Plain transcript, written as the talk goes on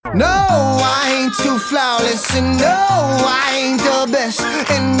No, I ain't too flawless, and no, I ain't the best,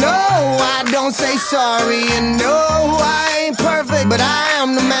 and no, I don't say sorry, and no, I ain't perfect, but I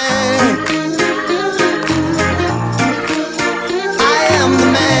am the man. I am the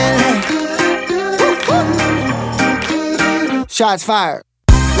man. Shots fired.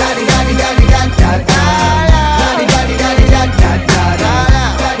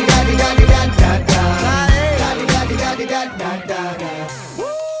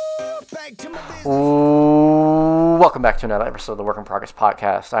 Welcome back to another episode of the Work in Progress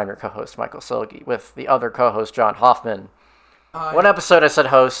podcast. I'm your co-host, Michael Silgi, with the other co-host, John Hoffman. One episode I said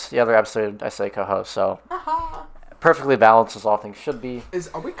host, the other episode I say co-host, so perfectly balanced as all things should be.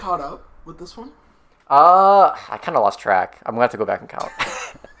 Are we caught up with this one? I kind of lost track. I'm going to have to go back and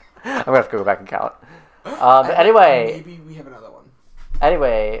count. But anyway... Maybe we have another one.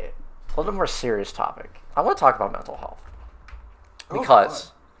 Anyway, a little more serious topic. I want to talk about mental health.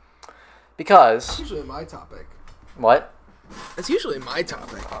 Because... It's usually my topic. What? It's usually my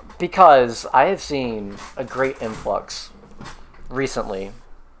topic. Because I have seen a great influx recently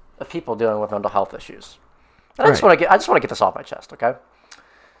of people dealing with mental health issues. And I just want to get this off my chest, okay?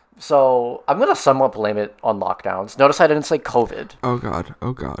 So I'm gonna somewhat blame it on lockdowns. Notice I didn't say COVID. Oh god.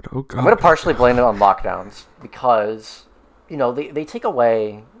 I'm gonna partially blame it on lockdowns because, they've taken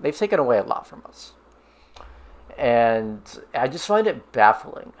away a lot from us. And I just find it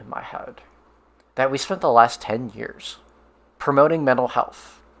baffling in my head that we spent the last 10 years promoting mental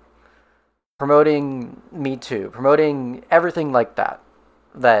health, promoting Me Too, promoting everything like that,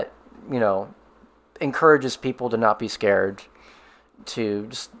 encourages people to not be scared, to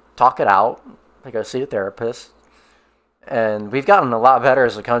just talk it out, like go see a therapist. And we've gotten a lot better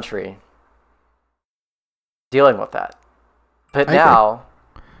as a country dealing with that. But now,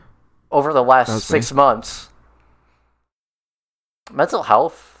 over the last 6 months, mental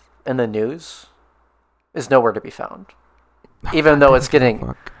health in the news is nowhere to be found, even though it's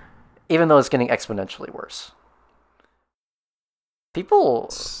getting exponentially worse. People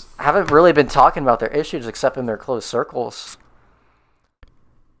haven't really been talking about their issues except in their close circles,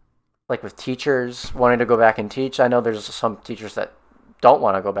 like with teachers wanting to go back and teach. I know there's some teachers that don't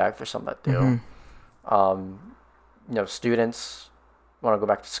want to go back. There's some that do. Students want to go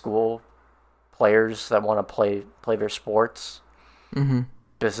back to school. Players that want to play their sports.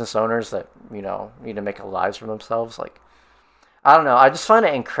 Business owners that need to make lives for themselves. I don't know, I just find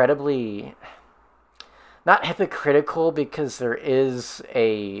it incredibly not hypocritical, because there is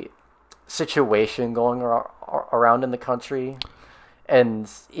a situation going around in the country, and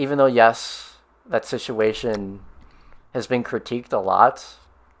even though has that situation has been critiqued a lot,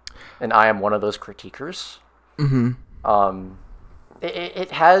 and I am one of those critiquers,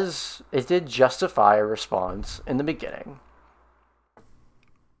 it did justify a response in the beginning.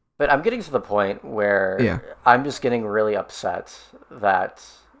 But I'm getting to the point where I'm just getting really upset that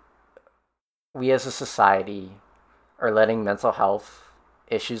we as a society are letting mental health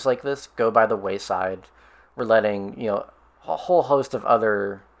issues like this go by the wayside. We're letting, a whole host of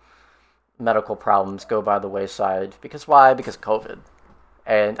other medical problems go by the wayside. Because why? Because of COVID.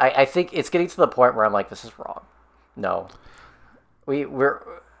 And I think it's getting to the point where I'm like, this is wrong. No.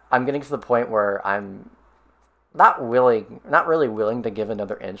 I'm getting to the point where I'm not really willing to give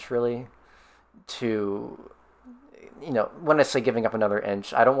another inch, really, to, when I say giving up another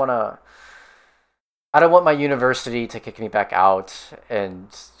inch, I don't want my university to kick me back out and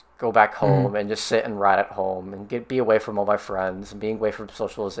go back home and just sit and rot at home and be away from all my friends and being away from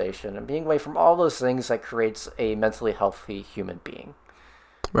socialization and being away from all those things that creates a mentally healthy human being.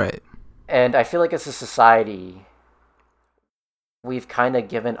 Right. And I feel like as a society, we've kind of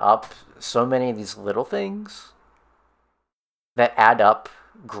given up so many of these little things that add up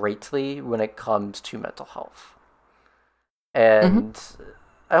greatly when it comes to mental health. And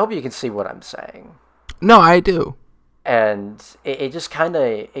I hope you can see what I'm saying. No, I do. And it just kind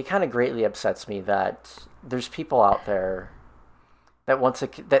of greatly upsets me that there's people out there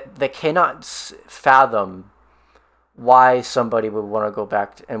that cannot fathom why somebody would want to go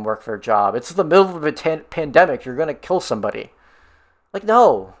back and work their job. It's the middle of a pandemic. You're going to kill somebody.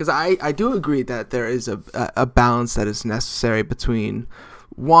 No. Because I do agree that there is a balance that is necessary between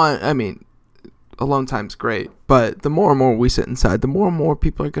alone time's great, but the more and more we sit inside, the more and more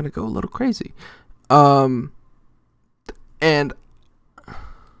people are going to go a little crazy. And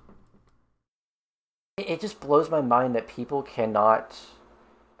it just blows my mind that people cannot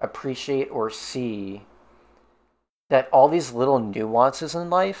appreciate or see that all these little nuances in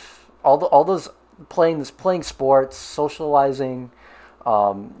life, all those playing sports, socializing,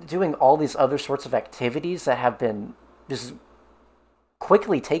 doing all these other sorts of activities that have been just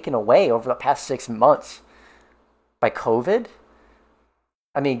quickly taken away over the past 6 months by COVID,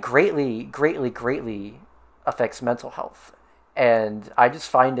 I mean, greatly, greatly, greatly affects mental health. And I just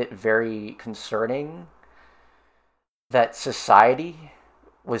find it very concerning that society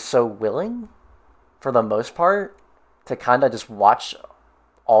was so willing, for the most part, to kind of just watch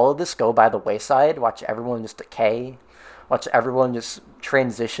all of this go by the wayside, watch everyone just decay, watch everyone just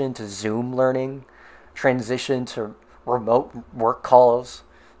transition to Zoom learning, transition to remote work calls,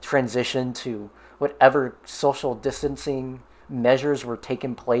 transition to whatever social distancing measures were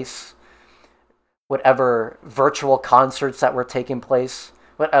taking place, whatever virtual concerts that were taking place,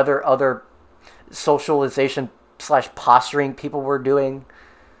 what other socialization / posturing people were doing.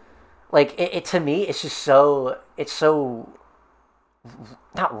 Like, it to me, it's just so, it's so,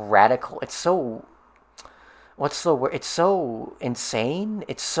 not radical, it's so, what's the word, it's so insane,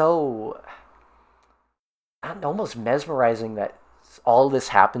 it's so, almost mesmerizing that all this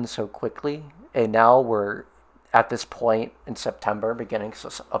happened so quickly, and now we're at this point in September, beginning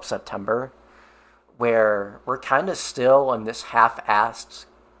of September, where we're kind of still in this half-assed,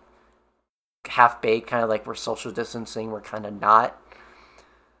 half-baked, kind of like we're social distancing, we're kind of not.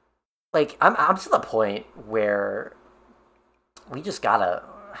 Like, I'm to the point where we just gotta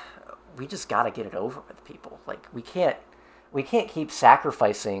get it over with, people. Like, we can't keep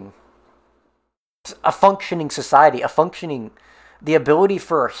sacrificing a functioning society, the ability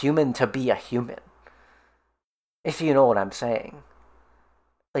for a human to be a human. If you know what I'm saying.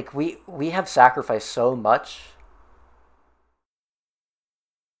 Like, we have sacrificed so much,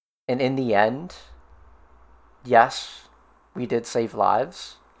 and in the end, yes, we did save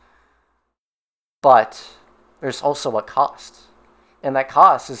lives, but there's also a cost. And that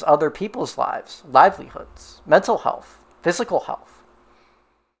cost is other people's lives, livelihoods, mental health, physical health.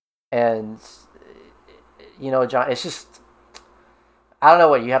 And, you know, John, it's just, I don't know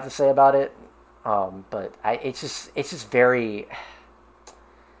what you have to say about it, but it's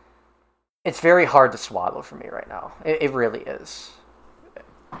very hard to swallow for me right now. It really is.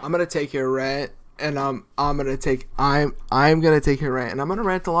 I'm gonna take your rant, and I'm gonna take your rant, and I'm gonna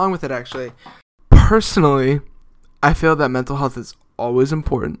rant along with it. Actually, personally, I feel that mental health is always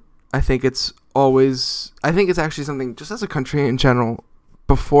important. I think it's actually something, just as a country in general,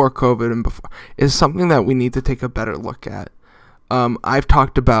 before COVID and before, is something that we need to take a better look at. I've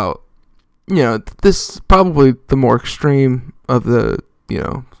talked about, this is probably the more extreme of the,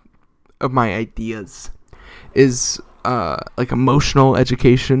 of my ideas, is like emotional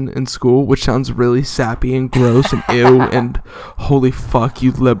education in school, which sounds really sappy and gross and ew and holy fuck,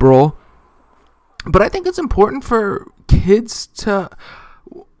 you liberal. But I think it's important for kids to...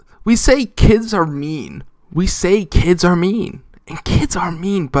 We say kids are mean. And kids are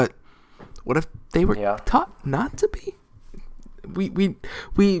mean, but what if they were taught not to be? We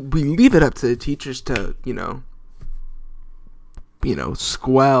leave it up to the teachers to,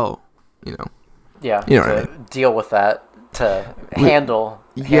 squell, Yeah, to what I mean? Deal with that, to handle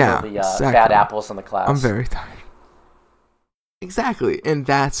the exactly. bad apples in the class. I'm very tired. Exactly, and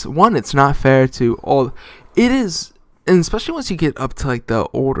that's one. It's not fair to all. It is, and especially once you get up to like the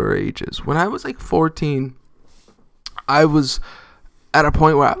older ages. When I was like 14, I was at a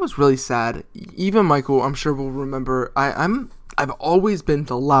point where I was really sad. Even Michael, I'm sure, will remember. I've always been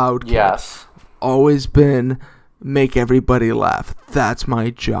the loud kid. Yes. Always been make everybody laugh. That's my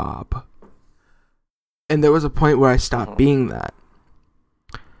job. And there was a point where I stopped being that.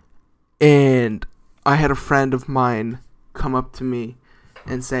 And I had a friend of mine come up to me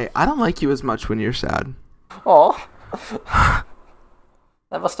and say, I don't like you as much when you're sad. Oh.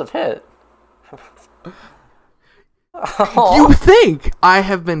 That must have hit. You think I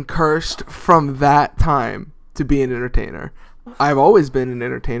have been cursed from that time to be an entertainer. I've always been an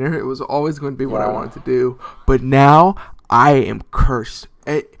entertainer. It was always going to be what I wanted to do. But now I am cursed.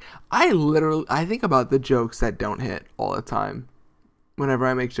 I think about the jokes that don't hit all the time. Whenever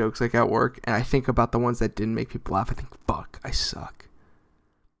I make jokes like at work, and I think about the ones that didn't make people laugh, I think, fuck, I suck.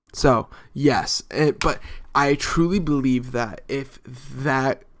 So, yes, but I truly believe that if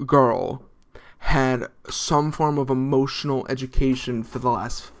that girl had some form of emotional education for the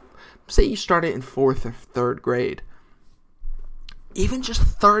last, say you started in 4th or 3rd grade, even just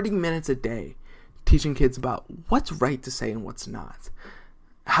 30 minutes a day, teaching kids about what's right to say and what's not.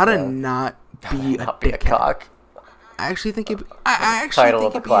 How to not be a cock. I actually think it'd be a huge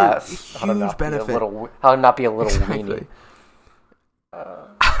benefit. How to not be a little weenie.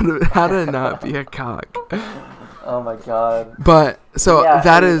 How to not be a cock. Oh my god. But so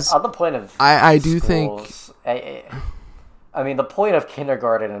that is on the point of I do schools, think I mean the point of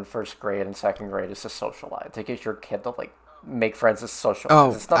kindergarten and 1st grade and 2nd grade is to socialize, to get your kid to like make friends is social.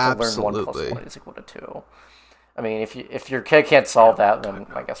 Oh, It's not absolutely. to learn 1 + 1 is equal to 2. I mean, if your kid can't solve that, then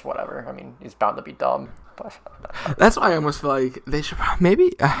I guess whatever. I mean, he's bound to be dumb. But That's why I almost feel like they should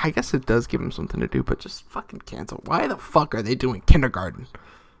maybe. I guess it does give them something to do, but just fucking cancel. Why the fuck are they doing kindergarten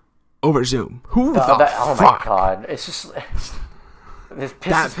over Zoom? Who the fuck? Oh my god, it's just this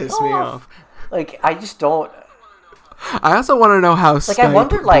That pissed me off. Like, I just don't. I also want to know how Skype I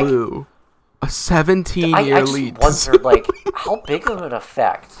wonder, like, blew a 17-year I just lead. wonder, like, how big of an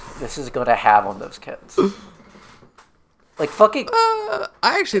effect this is going to have on those kids. Like, fucking. I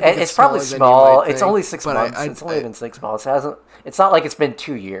actually think it's probably smaller than you small. might It's think, only 6 but months. It's only been 6 months. It's not like it's been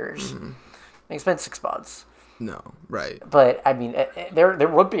 2 years. It's been 6 months. No, right. But I mean, there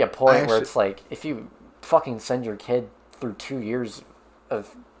would be a point where actually- it's like, if you fucking send your kid through 2 years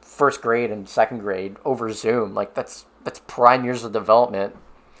of first grade and second grade over Zoom, like that's prime years of development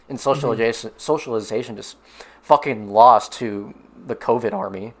and socialization just fucking lost to the COVID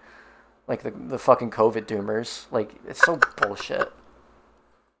army, like the fucking COVID doomers. Like, it's so bullshit.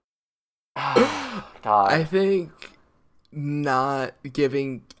 God. I think not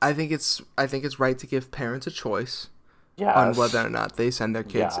giving. I think it's right to give parents a choice on whether or not they send their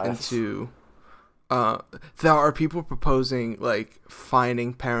kids into. There are people proposing, like,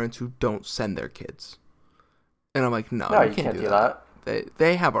 fining parents who don't send their kids, and I'm like, no, you can't do that.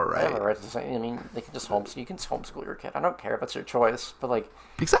 They have a right. They have a right to say. I mean, they can just you can homeschool your kid. I don't care if it's your choice, but, like,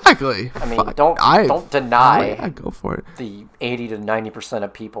 exactly. I mean, don't deny. I go for it. The 80 to 90%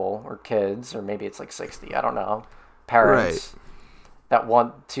 of people or kids, or maybe it's like 60. I don't know. Parents that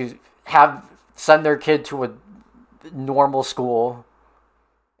want to send their kid to a normal school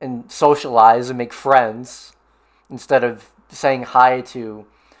and socialize and make friends instead of saying hi to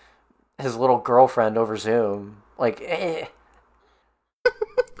his little girlfriend over Zoom. Like,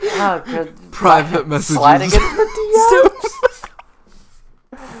 private messages. Sliding into the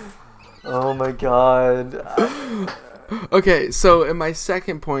DMs. Oh my god. Okay, so and my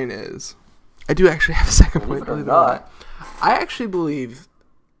second point is, I do actually have a second point. Believe it or not. I actually believe,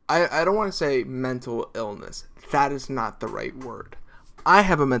 I don't want to say mental illness. That is not the right word. I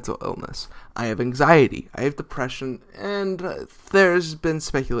have a mental illness. I have anxiety. I have depression. And there's been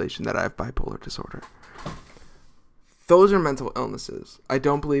speculation that I have bipolar disorder. Those are mental illnesses. I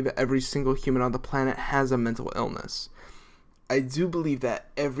don't believe that every single human on the planet has a mental illness. I do believe that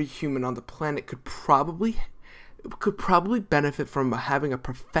every human on the planet could probably benefit from having a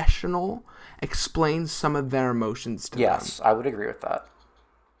professional explain some of their emotions to them. Yes, I would agree with that.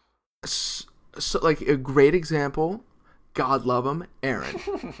 So, like, a great example, God love him, Aaron.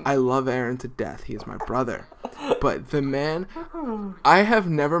 I love Aaron to death. He is my brother. But the man, I have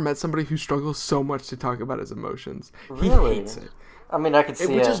never met somebody who struggles so much to talk about his emotions. Really? He hates it. I mean, I could see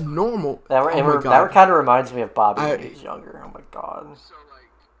Which it. is normal. That kind of reminds me of Bobby when he was younger. Oh my god.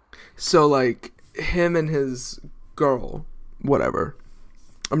 So, like, him and his girl, whatever.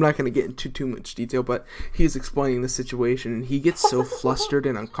 I'm not going to get into too much detail, but he's explaining the situation, and he gets so flustered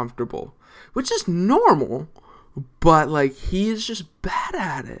and uncomfortable, which is normal, but, like, he is just bad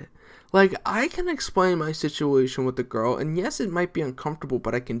at it. Like, I can explain my situation with the girl, and yes, it might be uncomfortable,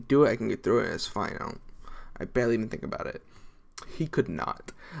 but I can do it. I can get through it. It's fine. I barely even think about it. He could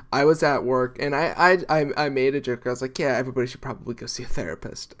not. I was at work, and I made a joke. I was like, yeah, everybody should probably go see a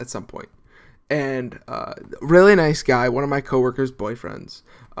therapist at some point. And really nice guy, one of my coworkers' boyfriends,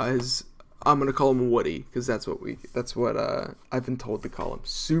 I'm gonna call him Woody because that's what I've been told to call him.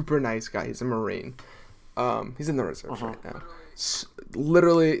 Super nice guy. He's a Marine. He's in the reserves right now.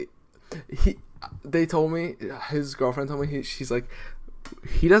 Literally, they told me, his girlfriend told me, she's like,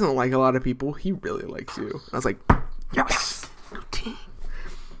 he doesn't like a lot of people. He really likes you. And I was like, yes.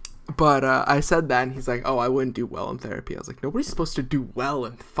 But I said that, and he's like, oh, I wouldn't do well in therapy. I was like, nobody's supposed to do well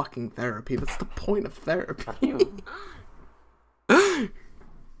in fucking therapy. That's the point of therapy.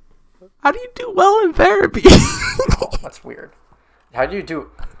 How do you do well in therapy? Oh, that's weird. How do you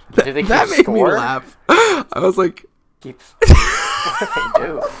do? Do they keep that made score? me laugh. I was like, What do they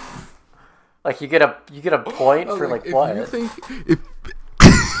do? Like, you get a point for like what?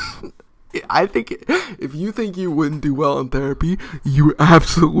 I think if you think you wouldn't do well in therapy, you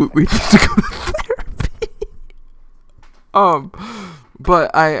absolutely need to go to therapy.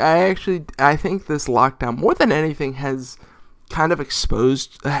 But I think this lockdown, more than anything, has kind of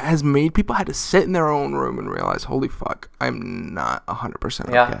has made people had to sit in their own room and realize, holy fuck, I'm not 100%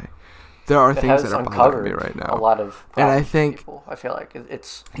 okay. There are things that are bothering me right now. A lot of and I think people. I feel like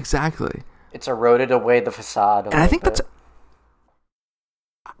it's exactly. It's eroded away the facade. And I think that's.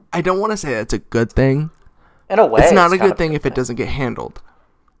 I don't want to say that's a good thing. In a way, it's not a good thing if it doesn't get handled.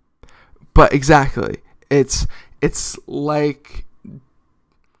 But exactly, it's like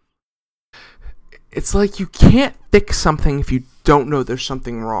you can't fix something if you don't know there's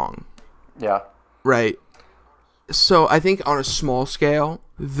something wrong. Yeah. Right. So I think on a small scale,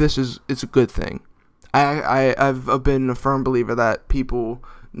 it's a good thing. I've been a firm believer that people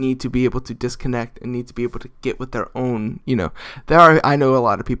need to be able to disconnect and need to be able to get with their own, I know a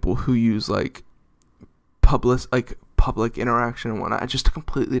lot of people who use like public interaction and whatnot just to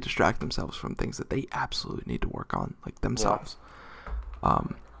completely distract themselves from things that they absolutely need to work on, like themselves. Yeah.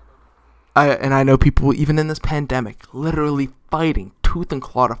 I know people even in this pandemic literally fighting tooth and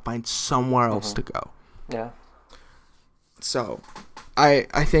claw to find somewhere else to go. Yeah. So I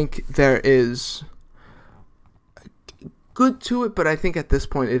think there is good to it, but I think at this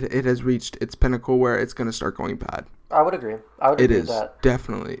point it has reached its pinnacle where it's going to start going bad. I would agree. It is with that.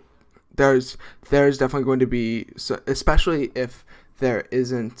 Definitely. There's definitely going to be, especially if there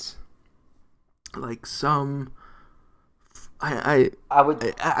isn't like some. I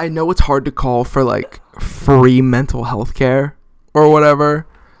know it's hard to call for like free mental health care or whatever,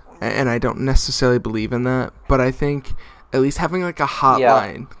 and I don't necessarily believe in that, but I think at least having like a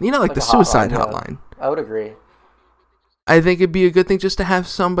hotline, like the suicide hotline. I would agree. I think it'd be a good thing just to have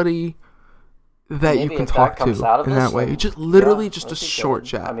somebody that you can talk to in that way. Just literally just a short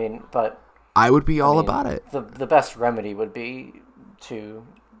chat. I mean, but I would be all about it. The best remedy would be to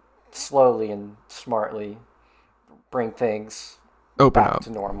slowly and smartly bring things back to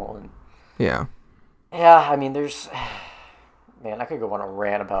normal. And yeah, I mean, I could go on a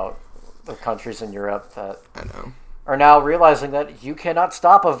rant about the countries in Europe that I know are now realizing that you cannot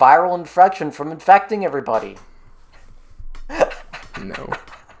stop a viral infection from infecting everybody. No,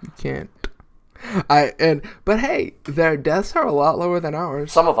 you can't. But hey, their deaths are a lot lower than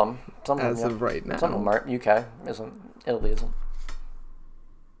ours. Some of them, as of right now. Some of them aren't. UK isn't. Italy isn't.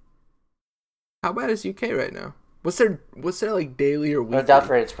 How bad is UK right now? What's their like daily or weekly? Their death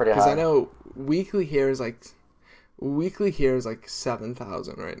rate is pretty high. Because I know weekly here is like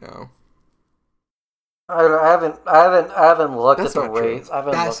 7,000 right now. I haven't looked at the rates. I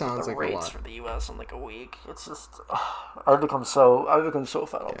haven't looked at the rates for the US in like a week. It's just I've become so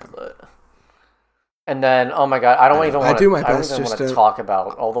fed up with it. And then oh my god, I don't even want to talk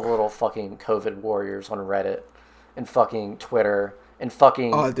about all the little fucking COVID warriors on Reddit and fucking Twitter and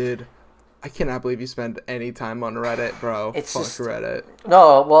fucking. Oh, dude. I cannot believe you spend any time on Reddit, bro. Fuck Reddit.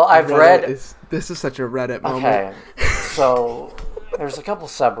 No, well, I've read. This is such a Reddit moment. Okay, so there's a couple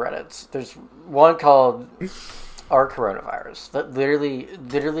subreddits. There's one called Our Coronavirus that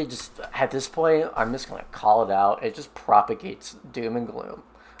literally just at this point, I'm just gonna call it out. It just propagates doom and gloom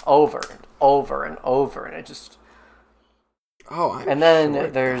over and over and over, and it just. And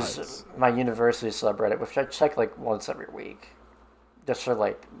then there's my university subreddit, which I check like once every week. Just for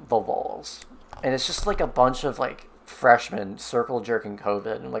like the lulz, and it's just like a bunch of like freshmen circle jerking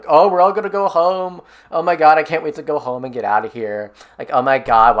COVID and like, oh, we're all gonna go home. Oh my god, I can't wait to go home and get out of here. Like, oh my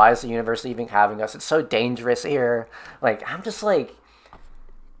god, why is the university even having us? It's so dangerous here. Like, I'm just like,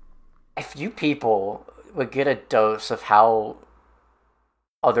 if you people would get a dose of how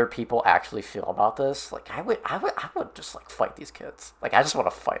other people actually feel about this, like I would just like fight these kids. Like, I just want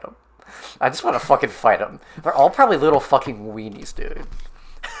to fight them. I just want to fucking fight them. They're all probably little fucking weenies, dude.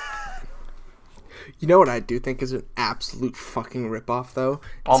 You know what I do think is an absolute fucking ripoff, though?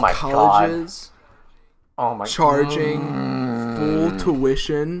 Oh my colleges god. Charging full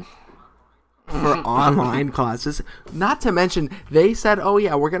tuition for online classes. Not to mention, they said, "Oh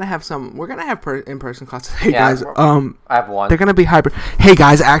yeah, we're gonna have in-person classes." Hey guys, I have one. They're gonna be hybrid. Hey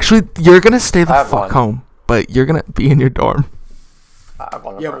guys, actually, you're gonna stay the fuck home, but you're gonna be in your dorm.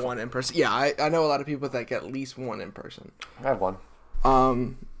 You have one in person. Yeah, I know a lot of people that get at least one in person. I have one.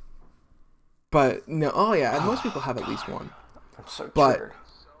 But no. Oh yeah, and most people have at least one. I'm so triggered.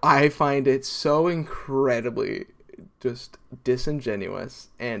 I find it so incredibly just disingenuous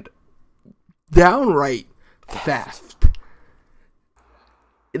and downright theft.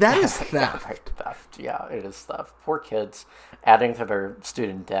 That is theft. Downright theft. Yeah, it is theft. Poor kids adding to their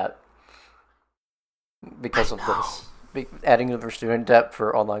student debt because of this. Adding to their student debt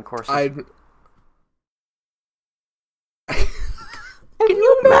for online courses. Can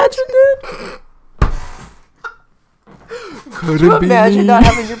you imagine it? Could you imagine not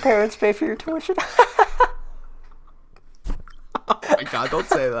having your parents pay for your tuition? Oh my god, don't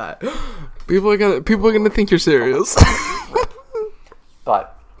say that. People are gonna think you're serious.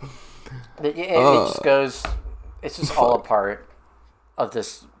 But it just goes. It's just all a part of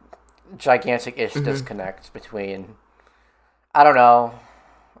this gigantic-ish disconnect between. I don't know,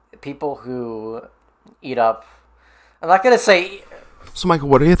 people who eat up. I'm not gonna say. So, Michael,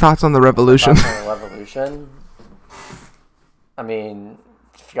 what are your thoughts on the revolution? I mean,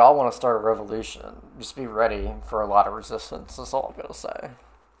 if y'all want to start a revolution, just be ready for a lot of resistance. That's all I'm gonna say.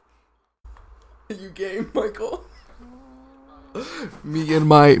 You game, Michael? Me and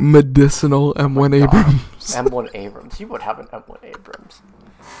my medicinal M1 Abrams. M1 Abrams. You would have an M1 Abrams.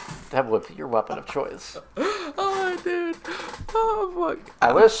 That would be your weapon of choice. Oh, dude. Oh, fuck.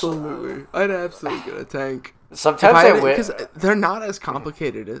 Absolutely. I'd absolutely get a tank. Sometimes I wish. Because they're not as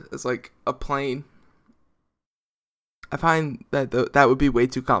complicated as, like, a plane. I find that that would be way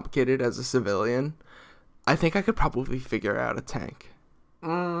too complicated as a civilian. I think I could probably figure out a tank.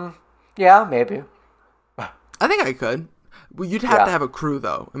 Yeah, maybe. I think I could. Well, you'd have to have a crew,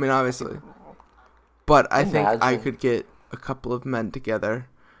 though. I mean, obviously. But I think I could get a couple of men together.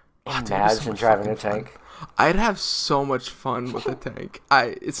 Imagine driving a tank. I'd have so much fun with a tank.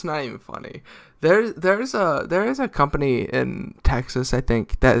 It's not even funny. There is a company in Texas, I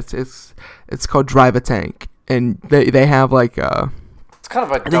think, that it's called Drive a Tank, and they have like it's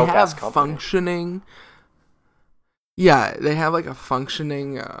kind of a dope ass company. Functioning. Yeah, they have like a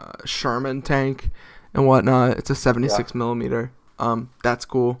functioning Sherman tank and whatnot. It's a 76 millimeter. That's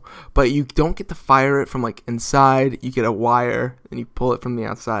cool, but you don't get to fire it from like inside. You get a wire and you pull it from the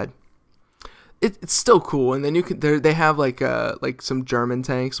outside. It's still cool, and then you can. They have like some German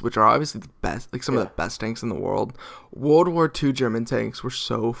tanks, which are obviously the best, like some of the best tanks in the world. World War II German tanks were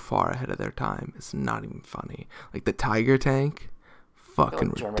so far ahead of their time. It's not even funny. Like the Tiger tank, fucking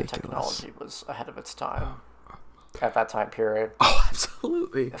ridiculous. German technology was ahead of its time at that time period. Oh,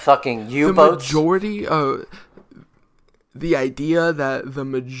 absolutely. Fucking U-boats. The majority of the idea that the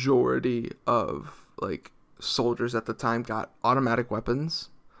majority of like soldiers at the time got automatic weapons.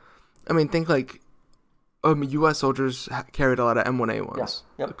 I mean, think like U.S. soldiers carried a lot of M1A1s,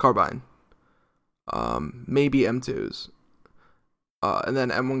 carbine, maybe M2s, and then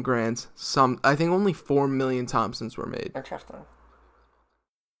M1 Grands. I think only 4 million Thompsons were made. Interesting.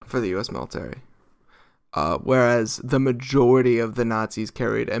 For the U.S. military. Whereas the majority of the Nazis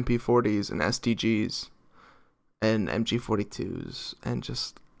carried MP40s and STGs and MG42s, and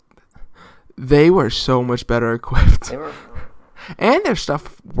just they were so much better equipped. And their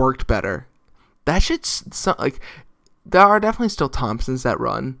stuff worked better. That shit's like, there are definitely still Thompsons that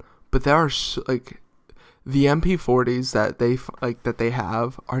run, but there are like the MP40s that they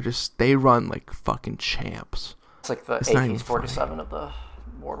have are just, they run like fucking champs. It's like the AK-47 of the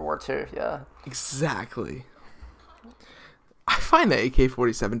World War II. Yeah, exactly. I find the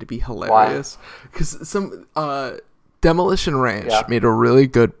AK-47 to be hilarious because some Demolition Ranch made a really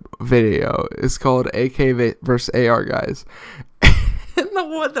good video. It's called AK versus AR guys. And the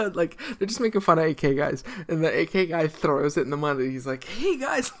one that, like, they're just making fun of AK guys, and the AK guy throws it in the mud, and he's like, "Hey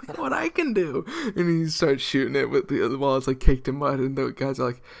guys, look what I can do!" And he starts shooting it with the while it's like caked in mud, and the guys are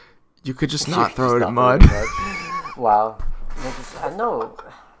like, "You could just not throw it in mud." Wow, I know.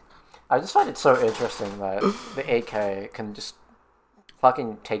 I just find it so interesting that the AK can just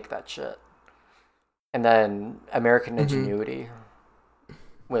fucking take that shit, and then American ingenuity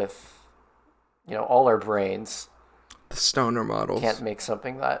with, all our brains. The stoner models can't make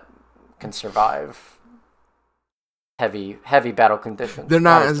something that can survive heavy battle conditions. They're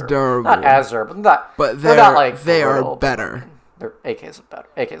not as durable. Not as durable. But they're not like they are better. Their AK's better.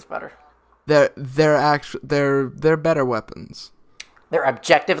 AK's better. They're better weapons. They're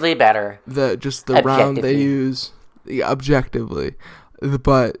objectively better. The round they use, objectively.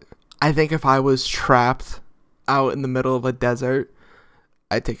 But I think if I was trapped out in the middle of a desert,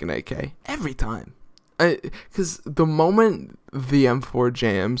 I'd take an AK every time. Because the moment the M4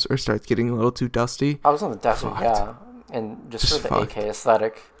 jams or starts getting a little too dusty, I was on the desert, and just for the AK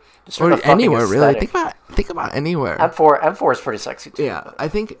aesthetic, or anywhere really. Think about anywhere. M4 is pretty sexy too. Yeah, I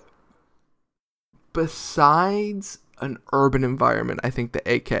think besides an urban environment, I think the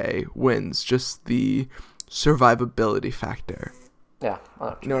AK wins just the survivability factor. Yeah,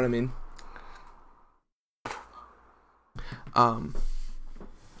 you know what I mean.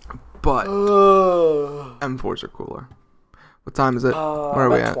 But M4s are cooler. What time is it? Where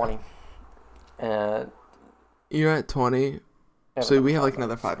are we at? 20. You're at 20. Yeah, so we have like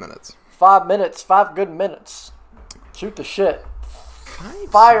another 5 minutes. 5 minutes. 5 good minutes. Shoot the shit.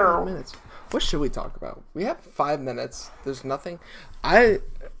 Fire. Minutes. What should we talk about? We have 5 minutes. There's nothing.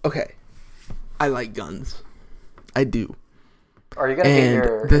 Okay. I like guns. I do. Are you gonna get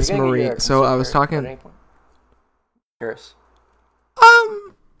your? This Marine. So I was talking. Curious.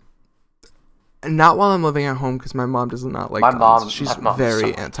 Not while I'm living at home, because my mom does not like guns. She's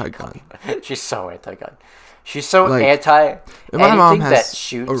very anti-gun. She's so anti-gun. She's so anti anything that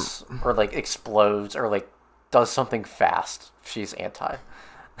shoots or like explodes or like does something fast. She's anti.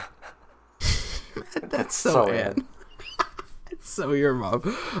 That's so bad. So your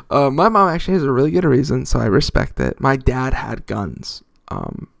mom. My mom actually has a really good reason, so I respect it. My dad had guns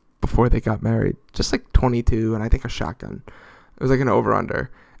before they got married. Just like 22 and I think a shotgun. It was like an over-under.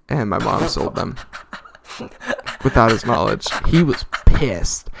 And my mom sold them without his knowledge. He was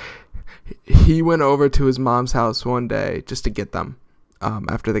pissed. He went over to his mom's house one day just to get them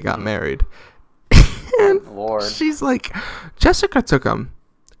after they got married. And Lord. she's like, Jessica took them.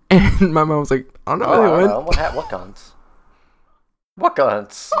 And my mom was like, I don't know where they went. What guns? What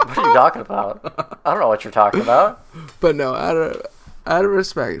guns? What are you talking about? I don't know what you're talking about. But no, out of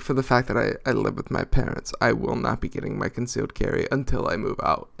respect for the fact that I live with my parents, I will not be getting my concealed carry until I move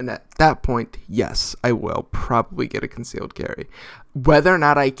out. And at that point, yes, I will probably get a concealed carry. Whether or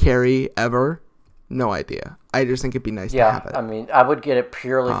not I carry ever, no idea. I just think it'd be nice to have it. I mean, I would get it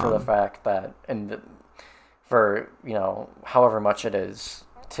purely for the fact that, for, however much it is,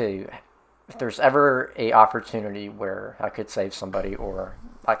 if there's ever a opportunity where I could save somebody or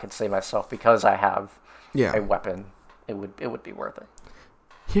I could save myself because I have a weapon, it would be worth it.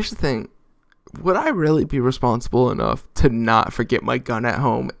 Here's the thing. Would I really be responsible enough to not forget my gun at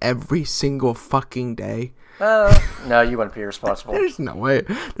home every single fucking day? No, you wouldn't be responsible. There's no way.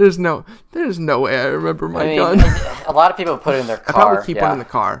 There's no way I remember my gun. A lot of people put it in their car. I probably keep one in the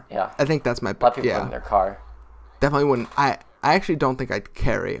car. Yeah. I think that's my... A lot of people put it in their car. Definitely wouldn't. I actually don't think I'd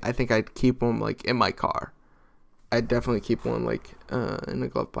carry. I think I'd keep them, like, in my car. I'd definitely keep one, like, in a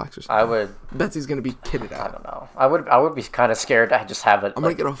glove box or something. I would... Betsy's going to be kitted out. I don't know. I would be kind of scared to just have it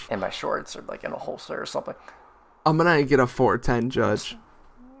in my shorts or, like, in a holster or something. I'm going to get a 410 Judge.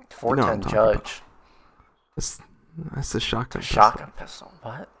 410 Judge? That's the shotgun pistol. Shotgun pistol.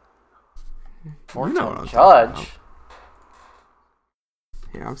 What? 410 Judge?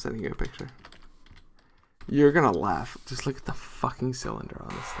 Yeah, I'm sending you a picture. You're gonna laugh. Just look at the fucking cylinder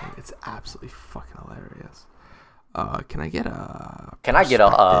on this thing. It's absolutely fucking hilarious. Can I get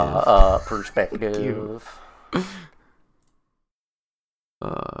a perspective?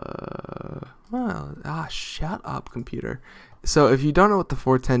 Shut up, computer. So if you don't know what the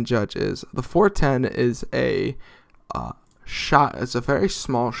 410 Judge is, the 410 is a shot. It's a very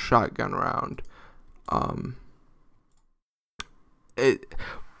small shotgun round. It's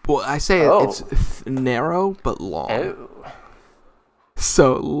narrow but long. Oh.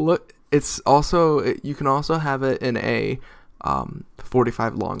 So look, it's also you can also have it in a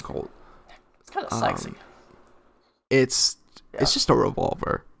 45 long Colt. It's kind of sexy. It's just a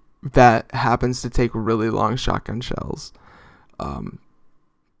revolver that happens to take really long shotgun shells.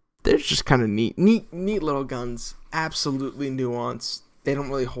 They're just kind of neat little guns. Absolutely nuanced. They don't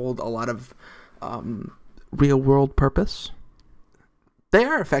really hold a lot of real world purpose. They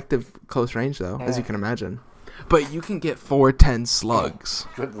are effective close range, though, as you can imagine. But you can get 410 slugs.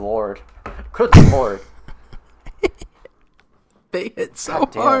 Good lord. Good lord. They hit so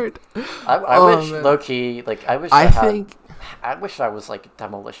hard. I wish, low-key, like, I wish I was, like, a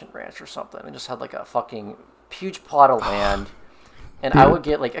Demolition Ranch or something and just had, like, a fucking huge plot of land. And I would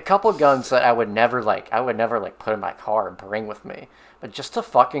get, like, a couple guns that I would never put in my car and bring with me. But just to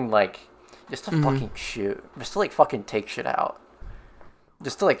fucking, fucking shoot. Just to, like, fucking take shit out.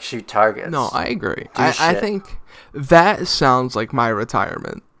 Just to, like, shoot targets. No, I agree. I think that sounds like my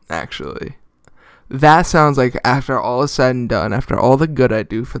retirement, actually. That sounds like after all is said and done, after all the good I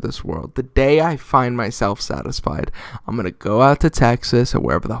do for this world, the day I find myself satisfied, I'm going to go out to Texas or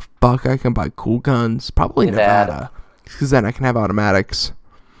wherever the fuck I can buy cool guns. Probably Nevada. Because then I can have automatics.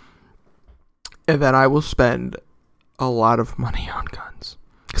 And then I will spend a lot of money on guns.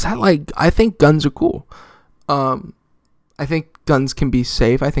 Because I think guns are cool. I think guns can be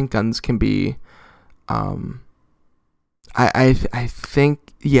safe. I think guns can be, I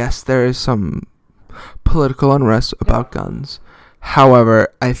think, yes, there is some political unrest about guns.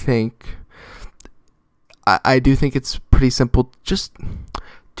 However, I think, I do think it's pretty simple. Just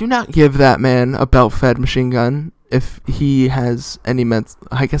do not give that man a belt-fed machine gun if he has any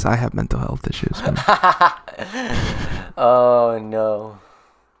I guess I have mental health issues. Oh, no.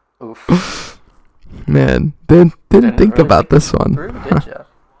 Oof. Man, didn't think really about this one. Through, did you?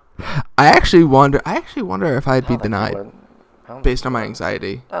 I actually wonder if I'd be denied based on my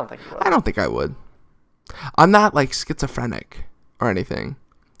anxiety. I don't think you would. I don't think I would. I'm not like schizophrenic or anything.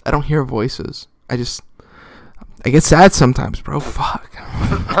 I don't hear voices. I get sad sometimes, bro. Fuck.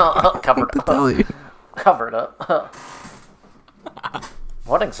 Covered up. Tell you. Covered up.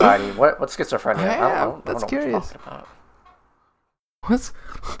 What anxiety? What schizophrenia? I don't know curious. What you're talking about. What's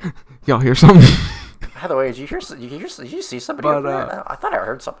y'all hear something? By the way, did you see somebody over there? I thought I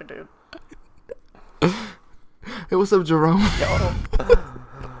heard something, dude. Hey, what's up, Jerome?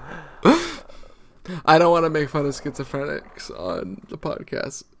 I don't want to make fun of schizophrenics on the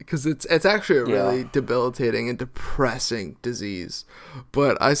podcast because it's actually a really debilitating and depressing disease.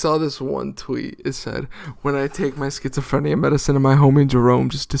 But I saw this one tweet. It said, "When I take my schizophrenia medicine and my homie Jerome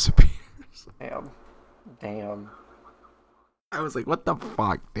just disappears." Damn. I was like, "What the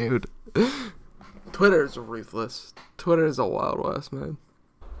fuck, dude?" Twitter is ruthless. Twitter is a wild west, man.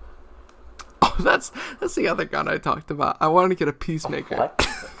 Oh, that's the other gun I talked about. I wanted to get a peacemaker. What?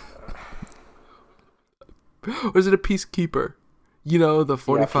 Or is it a peacekeeper? You know, the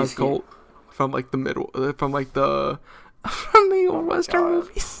 45 Colt from like the from the Western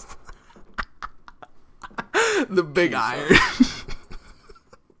movies. The big iron.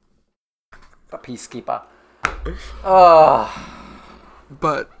 A peacekeeper. Oh.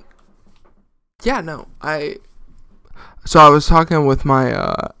 But yeah, no, So I was talking with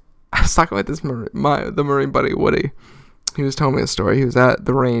the Marine buddy Woody. He was telling me a story. He was at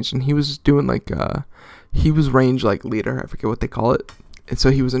the range and he was doing he was range leader. I forget what they call it. And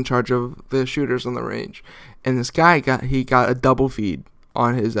so he was in charge of the shooters on the range. And this guy got a double feed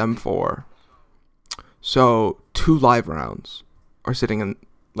on his M4. So 2 live rounds are sitting in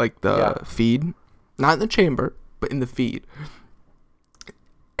the feed, not in the chamber, but in the feed.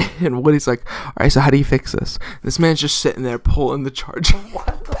 And Woody's like, "All right, so how do you fix this?" This man's just sitting there pulling the charger.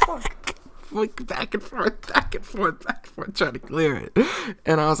 What the fuck? Back and forth, trying to clear it.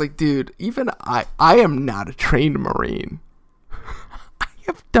 And I was like, dude, even I am not a trained Marine. I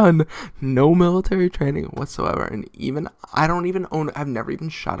have done no military training whatsoever. And I've never even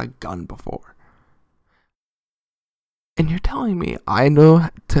shot a gun before. And you're telling me I know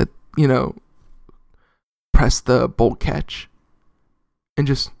to, press the bolt catch and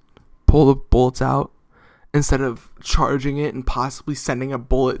just pull the bullets out instead of charging it and possibly sending a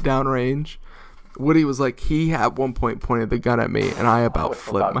bullet downrange. Woody was like, he at one point pointed the gun at me and I about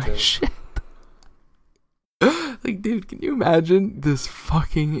flipped my shit. Like, dude, can you imagine this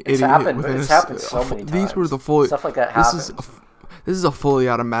fucking idiot? It's happened so many times. These were the fully... Stuff like that happens. This is a fully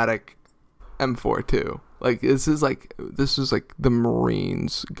automatic M4 too. This is the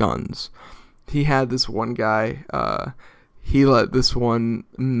Marines' guns. He had this one guy, he let this one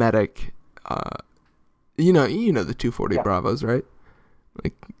medic, you know the 240 Bravos, right?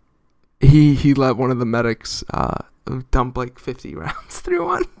 He let one of the medics dump 50 rounds through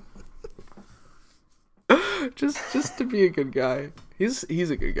one. just to be a good guy. He's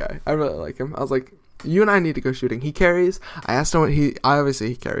a good guy. I really like him. I was like, you and I need to go shooting. He carries. I asked him what he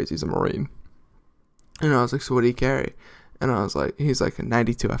carries. He's a Marine. And I was like, so what do you carry? And I was like, he's like a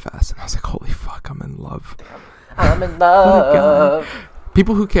 92 FS. And I was like, holy fuck, I'm in love. I'm in love.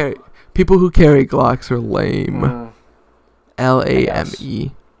 People who carry Glocks are lame.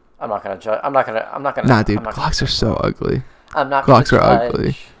 LAME. I'm not gonna judge. I'm not gonna. Nah, dude, Glocks are so ugly. I'm not. Glocks are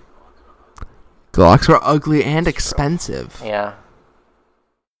ugly. Glocks are ugly and expensive. Yeah.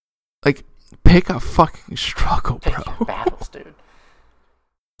 Pick a fucking struggle, bro. Pick your battles, dude.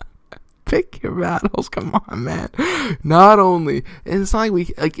 Pick your battles. Come on, man. Not only, and it's not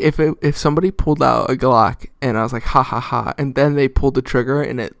like if somebody pulled out a Glock and I was like, ha ha ha, and then they pulled the trigger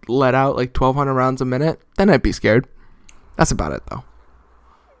and it let out 1,200 rounds a minute, then I'd be scared. That's about it, though.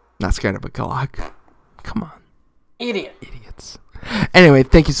 Not scared of a Glock. Come on. Idiots. Anyway,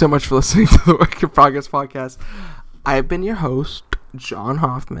 thank you so much for listening to the Work in Progress podcast. I've been your host, John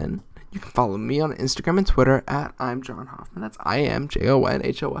Hoffman. You can follow me on Instagram and Twitter at I'm John Hoffman. That's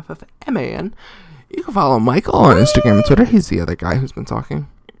IMJONHOFFMAN. You can follow Michael on Instagram and Twitter. He's the other guy who's been talking.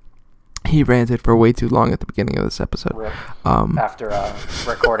 He ranted for way too long at the beginning of this episode. After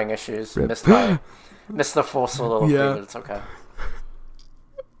recording issues, missed the full soliloquy, but it's okay.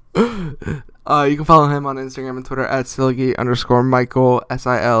 You can follow him on Instagram and Twitter at Silgy_Michael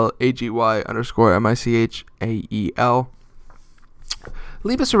SILAGY_MICHAEL.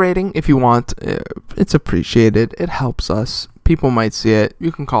 Leave us a rating if you want. It's appreciated. It helps us. People might see it.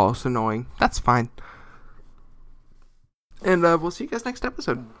 You can call us annoying. That's fine. And we'll see you guys next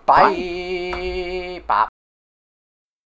episode. Bye. Bye.